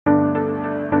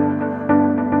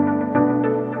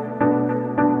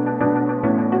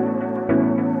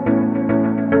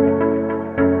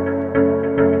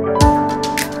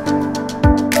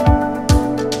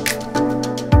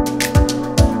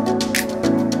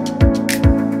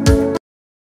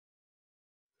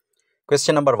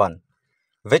Question number 1.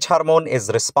 Which hormone is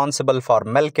responsible for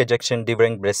milk ejection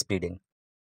during breastfeeding?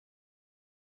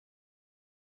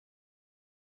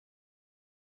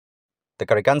 The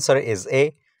correct answer is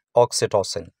A.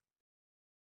 Oxytocin.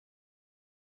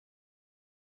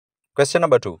 Question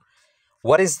number 2.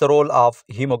 What is the role of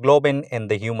hemoglobin in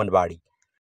the human body?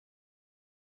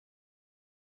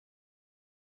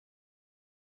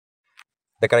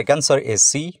 The correct answer is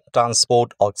C.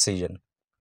 Transport oxygen.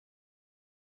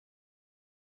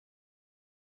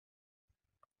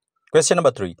 Question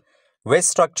number 3. Which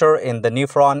structure in the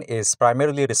nephron is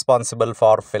primarily responsible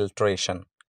for filtration?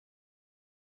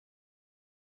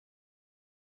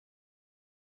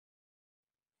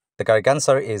 The correct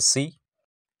answer is C.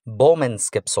 Bowman's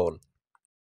capsule.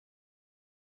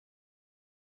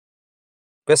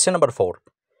 Question number 4.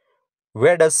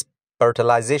 Where does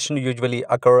fertilization usually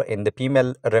occur in the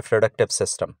female reproductive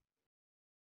system?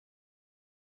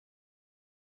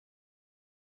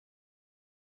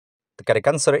 The correct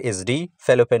answer is D.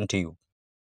 Fallopian tube.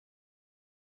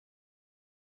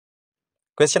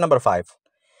 Question number 5.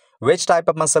 Which type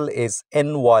of muscle is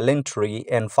involuntary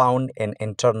and found in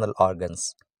internal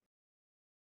organs?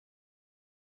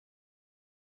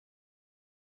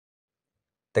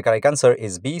 The correct answer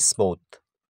is B. Smooth.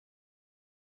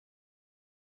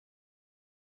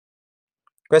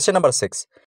 Question number 6.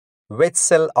 Which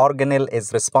cell organelle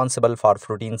is responsible for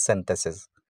protein synthesis?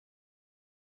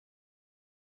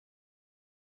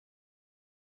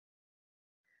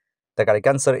 The correct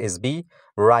answer is B.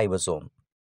 Ribosome.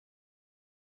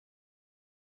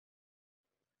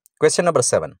 Question number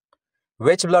 7.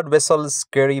 Which blood vessels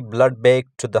carry blood back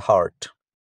to the heart?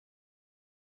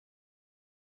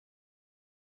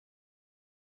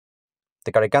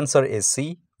 The correct answer is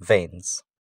C. Veins.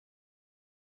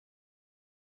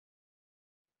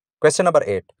 Question number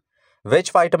 8.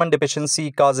 Which vitamin deficiency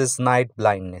causes night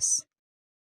blindness?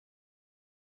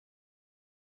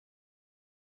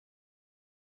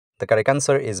 The correct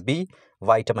answer is B.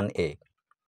 Vitamin A.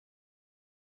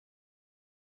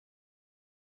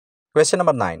 Question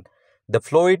number 9. The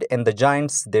fluid in the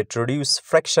joints that reduce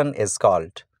friction is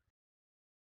called?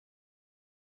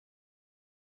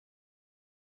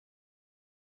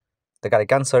 The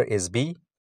correct answer is B.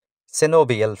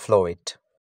 Synovial fluid.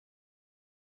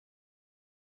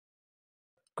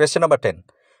 Question number 10.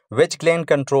 Which gland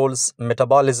controls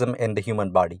metabolism in the human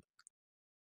body?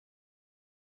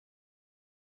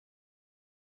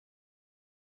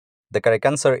 The correct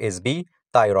answer is B.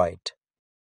 Thyroid.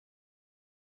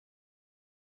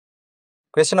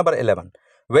 Question number 11.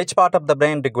 Which part of the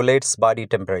brain regulates body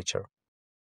temperature?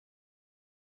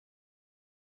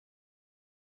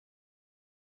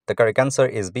 The correct answer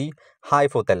is B.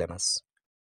 Hypothalamus.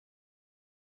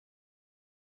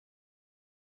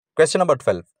 Question number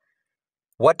 12.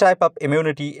 What type of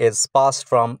immunity is passed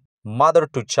from mother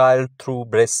to child through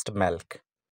breast milk?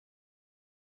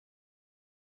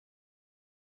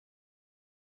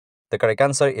 The correct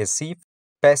answer is C.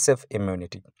 Passive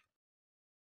immunity.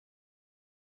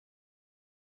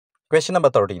 Question number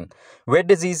 13. What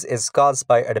disease is caused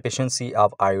by a deficiency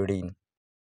of iodine?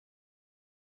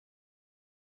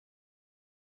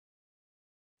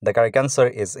 The correct answer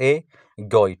is A.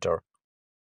 Goiter.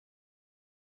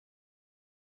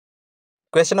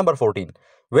 Question number 14.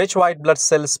 Which white blood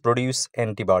cells produce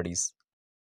antibodies?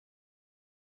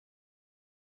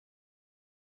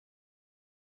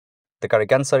 The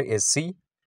correct answer is C.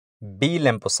 B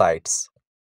lymphocytes.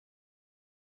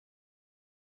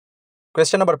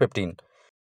 Question number 15.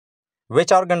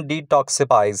 Which organ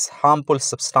detoxifies harmful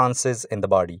substances in the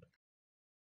body?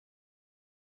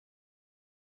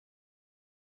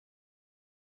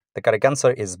 The correct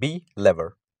answer is B.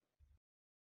 Liver.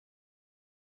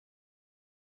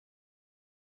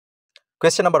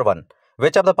 Question number 1.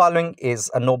 Which of the following is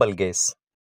a noble gas?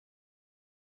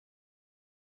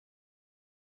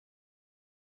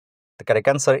 The correct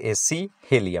answer is C.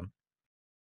 Helium.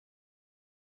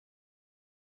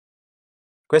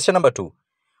 Question number 2.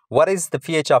 What is the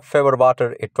pH of fever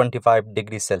water at 25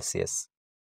 degrees Celsius?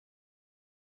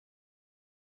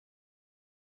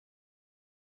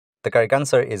 The correct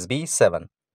answer is B. 7.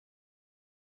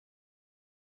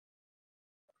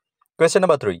 Question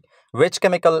number 3. Which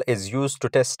chemical is used to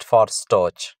test for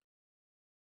starch?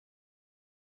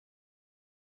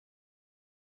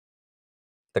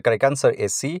 The correct answer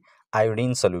is C.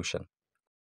 Iodine solution.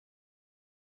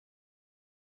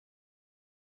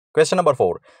 Question number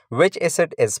 4. Which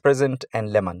acid is present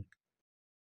in lemon?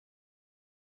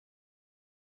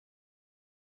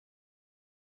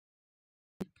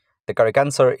 The correct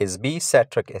answer is B.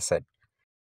 Citric acid.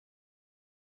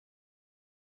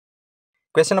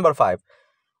 Question number 5.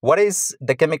 What is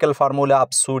the chemical formula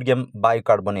of sodium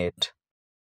bicarbonate?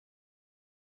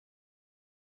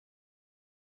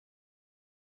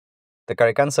 The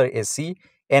correct answer is C,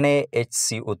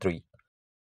 NaHCO3.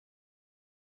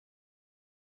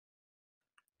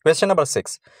 Question number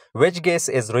 6. Which gas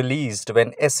is released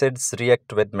when acids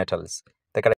react with metals?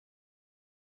 The correct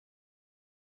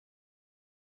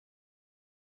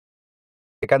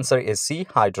answer is C,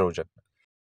 hydrogen.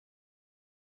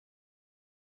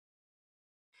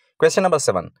 Question number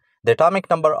 7. The atomic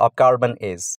number of carbon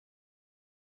is?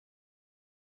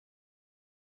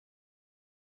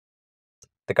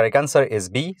 The correct answer is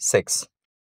B, 6.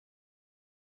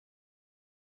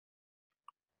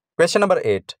 Question number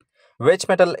 8. Which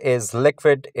metal is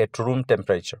liquid at room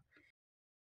temperature?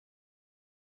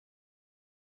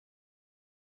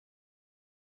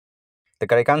 The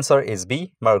correct answer is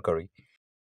B, mercury.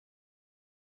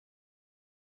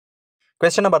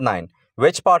 Question number 9.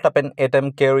 Which part of an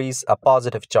atom carries a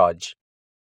positive charge?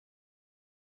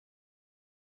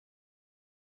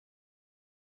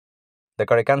 The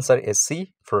correct answer is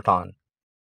C, proton.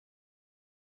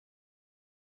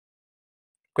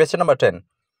 Question number 10.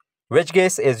 Which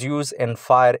gas is used in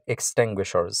fire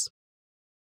extinguishers?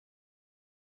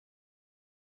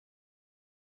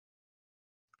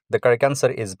 The correct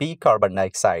answer is B, carbon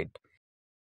dioxide.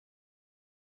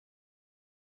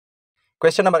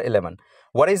 Question number 11.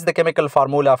 What is the chemical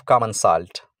formula of common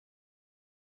salt?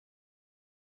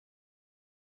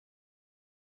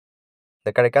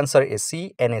 The correct answer is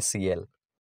C, NaCl.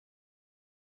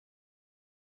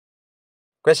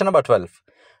 Question number 12.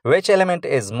 Which element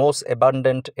is most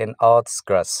abundant in Earth's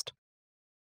crust?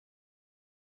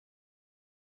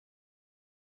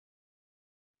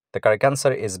 The correct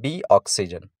answer is B,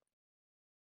 oxygen.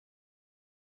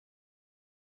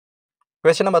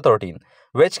 Question number 13.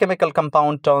 Which chemical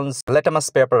compound turns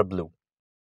litmus paper blue?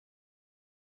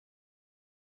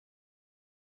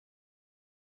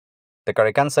 The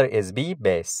correct answer is B,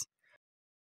 base.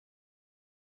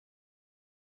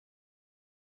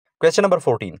 Question number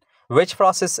 14. Which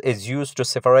process is used to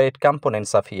separate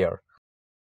components of air?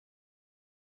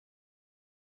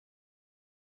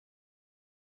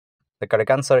 The correct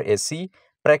answer is C,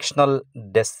 fractional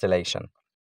distillation.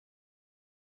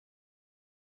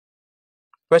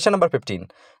 Question number 15.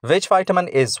 Which vitamin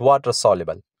is water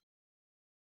soluble?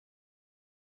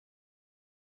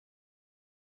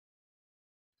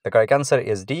 The correct answer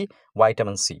is D,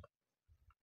 vitamin C.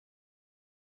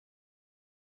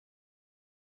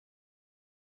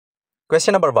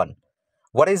 Question number 1.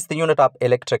 What is the unit of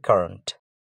electric current?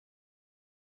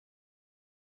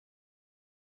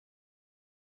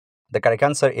 The correct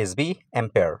answer is B,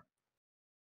 ampere.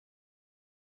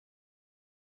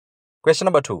 Question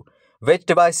number 2. Which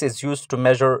device is used to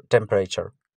measure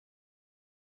temperature?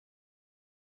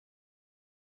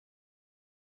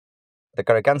 The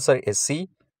correct answer is C,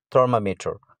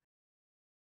 thermometer.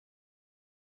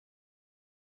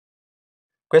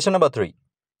 Question number 3.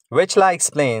 Which law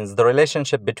explains the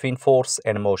relationship between force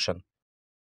and motion?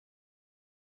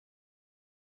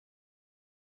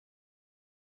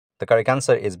 The correct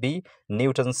answer is B,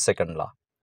 Newton's second law.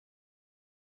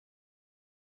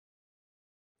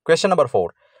 Question number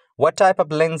 4. What type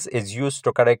of lens is used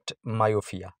to correct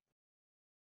myopia?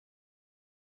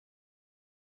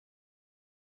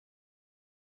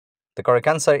 The correct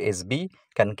answer is B,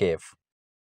 concave.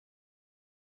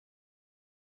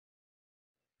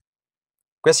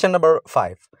 Question number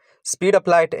 5. Speed of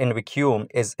light in vacuum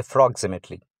is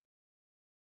approximately?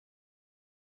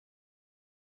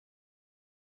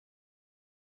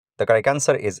 The correct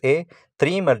answer is A,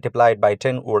 3 multiplied by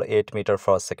 10 over 8 meter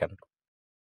per second.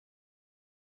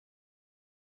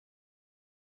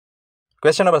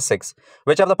 Question number 6.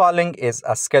 Which of the following is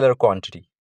a scalar quantity?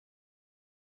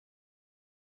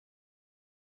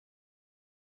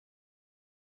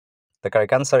 The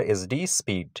correct answer is D,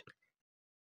 speed.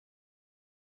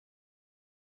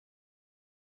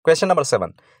 Question number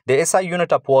 7. The SI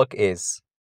unit of work is?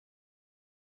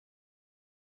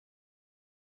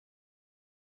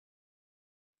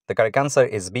 The correct answer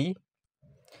is B,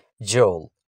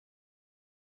 joule.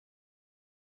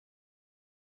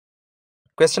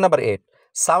 Question number 8.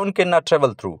 Sound cannot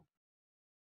travel through?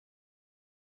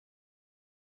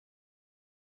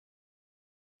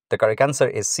 The correct answer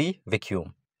is C,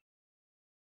 vacuum.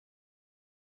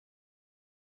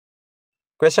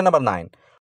 Question number 9.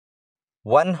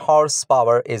 1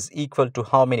 horsepower is equal to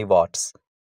how many watts?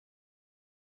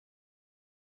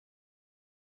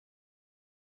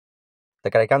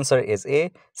 The correct answer is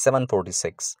A,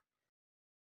 746.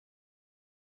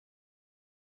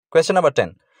 Question number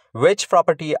 10. Which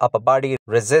property of a body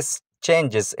resists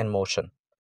changes in motion?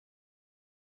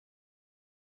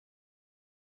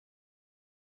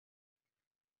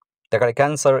 The correct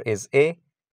answer is A.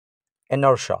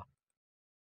 Inertia.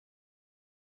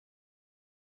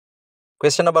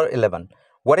 Question number 11.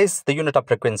 What is the unit of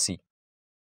frequency?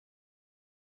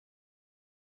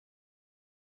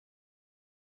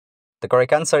 The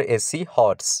correct answer is C.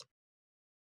 Hertz.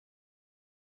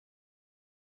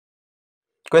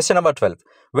 Question number 12.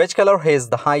 Which color has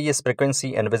the highest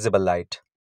frequency in visible light?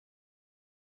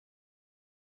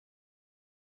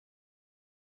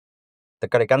 The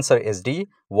correct answer is D.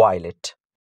 Violet.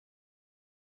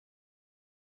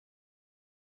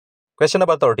 Question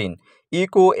number 13.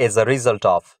 Echo is a result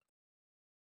of.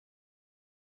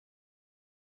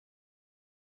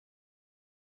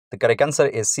 The correct answer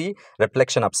is C.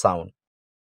 Reflection of sound.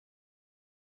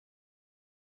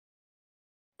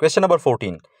 Question number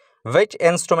 14. Which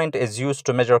instrument is used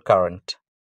to measure current?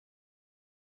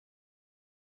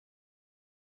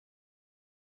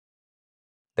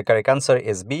 The correct answer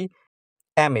is B.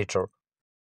 Ammeter.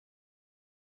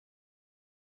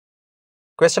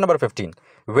 Question number 15.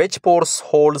 Which force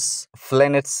holds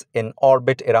planets in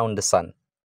orbit around the Sun?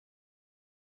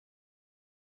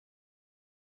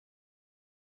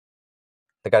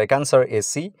 The correct answer is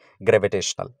C.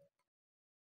 Gravitational.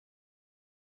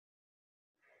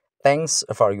 Thanks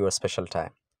for your special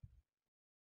time.